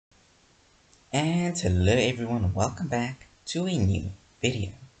And hello everyone, welcome back to a new video.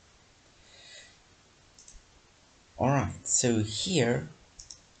 Alright, so here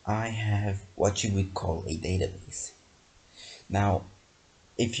I have what you would call a database. Now,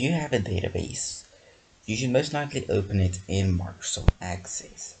 if you have a database, you should most likely open it in Microsoft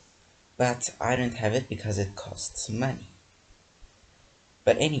Access. But I don't have it because it costs money.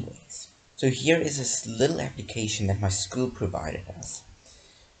 But anyways, so here is this little application that my school provided us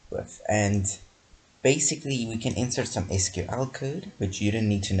with, and basically, we can insert some SQL code, which you don't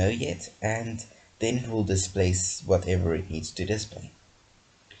need to know yet, and then it will display whatever it needs to display.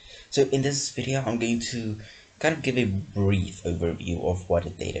 So in this video, I'm going to kind of give a brief overview of what a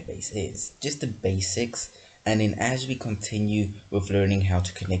database is, just the basics, and then as we continue with learning how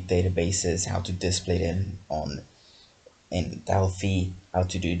to connect databases, how to display them in Delphi, how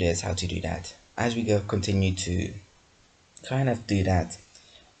to do this, how to do that, as we go continue to kind of do that,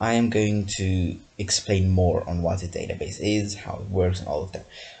 I am going to explain more on what a database is, how it works, and all of that.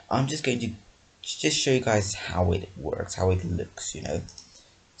 I'm just going to just show you guys how it works, how it looks.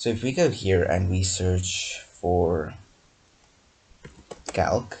 So if we go here and we search for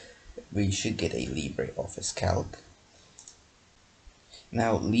calc, we should get a LibreOffice calc.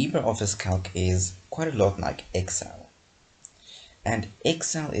 Now, LibreOffice calc is quite a lot like Excel. And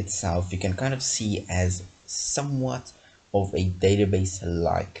Excel itself, you can kind of see as somewhat of a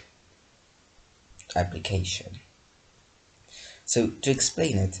database-like application. So to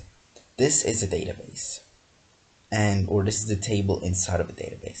explain it, this is a database, or this is the table inside of a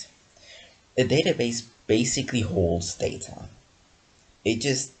database. A database basically holds data. It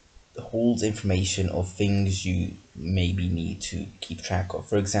just holds information of things you maybe need to keep track of.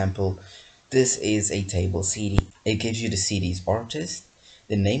 For example, this is a table CD. It gives you the CD's artist,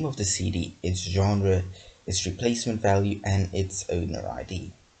 the name of the CD, its genre, its replacement value, and its owner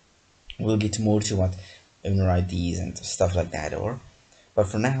ID. We'll get more to what owner IDs and stuff like that are. But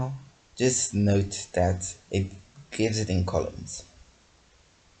for now, just note that it gives it in columns.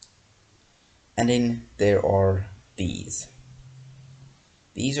 And then there are these.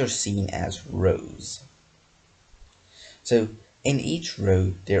 These are seen as rows. So in each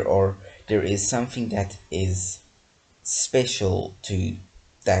row there is something that is special to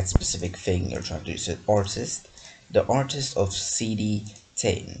that specific thing you're trying to do. So the artist of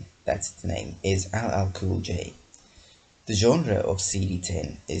CD10, that's the name, is LL Cool J. The genre of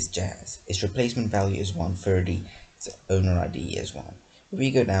CD10 is jazz. Its replacement value is 130. Its owner ID is 1. If we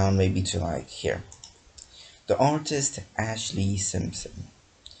go down maybe to like here. The artist Ashley Simpson.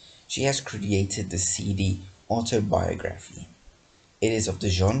 She has created the CD Autobiography. It is of the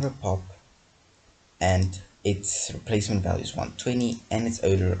genre pop and its replacement value is 120 and its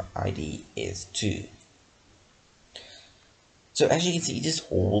owner ID is 2. So as you can see, it just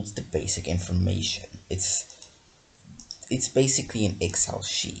holds the basic information. It's basically an Excel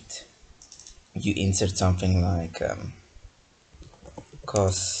sheet. You insert something like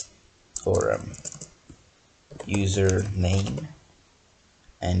cost or user name,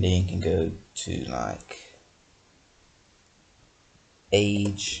 and then you can go to like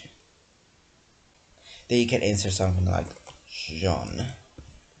age. Then you can insert something like John,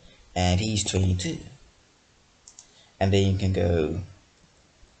 and he's 22. And then you can go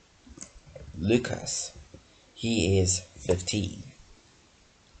Lucas, he is 15.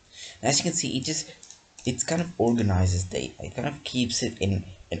 And as you can see, it kind of organizes data. It kind of keeps it in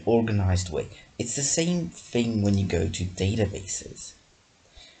an organized way. It's the same thing when you go to databases.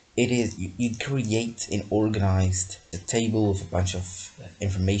 It is you create an organized table with a bunch of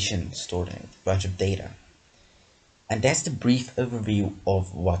information stored in it, a bunch of data. And that's the brief overview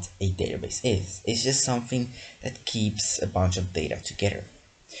of what a database is. It's just something that keeps a bunch of data together.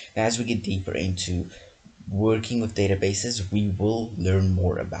 Now, as we get deeper into working with databases, we will learn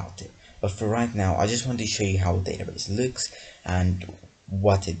more about it. But for right now, I just want to show you how a database looks and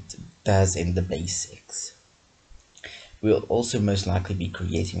what it does in the basics. We'll also most likely be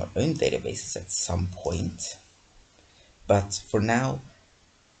creating our own databases at some point. But for now,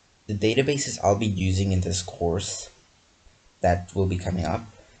 the databases I'll be using in this course that will be coming up,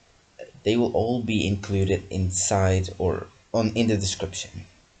 they will all be included inside or in the description.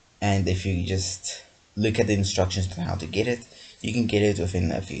 And if you just look at the instructions on how to get it, you can get it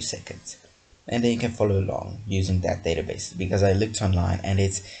within a few seconds. And then you can follow along using that database, because I looked online and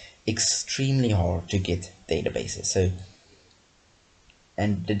it's extremely hard to get databases.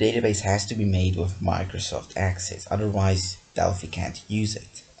 And the database has to be made with Microsoft Access, otherwise Delphi can't use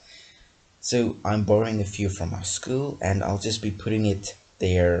it. So I'm borrowing a few from our school, and I'll just be putting it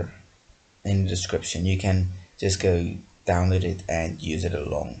there in the description. You can just go download it and use it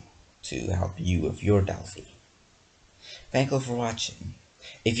along to help you with your Delphi. Thank you for watching.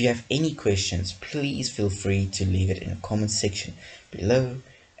 If you have any questions, please feel free to leave it in the comment section below,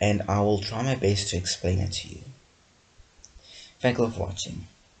 and I will try my best to explain it to you. Thank you for watching.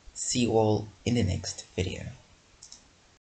 See you all in the next video.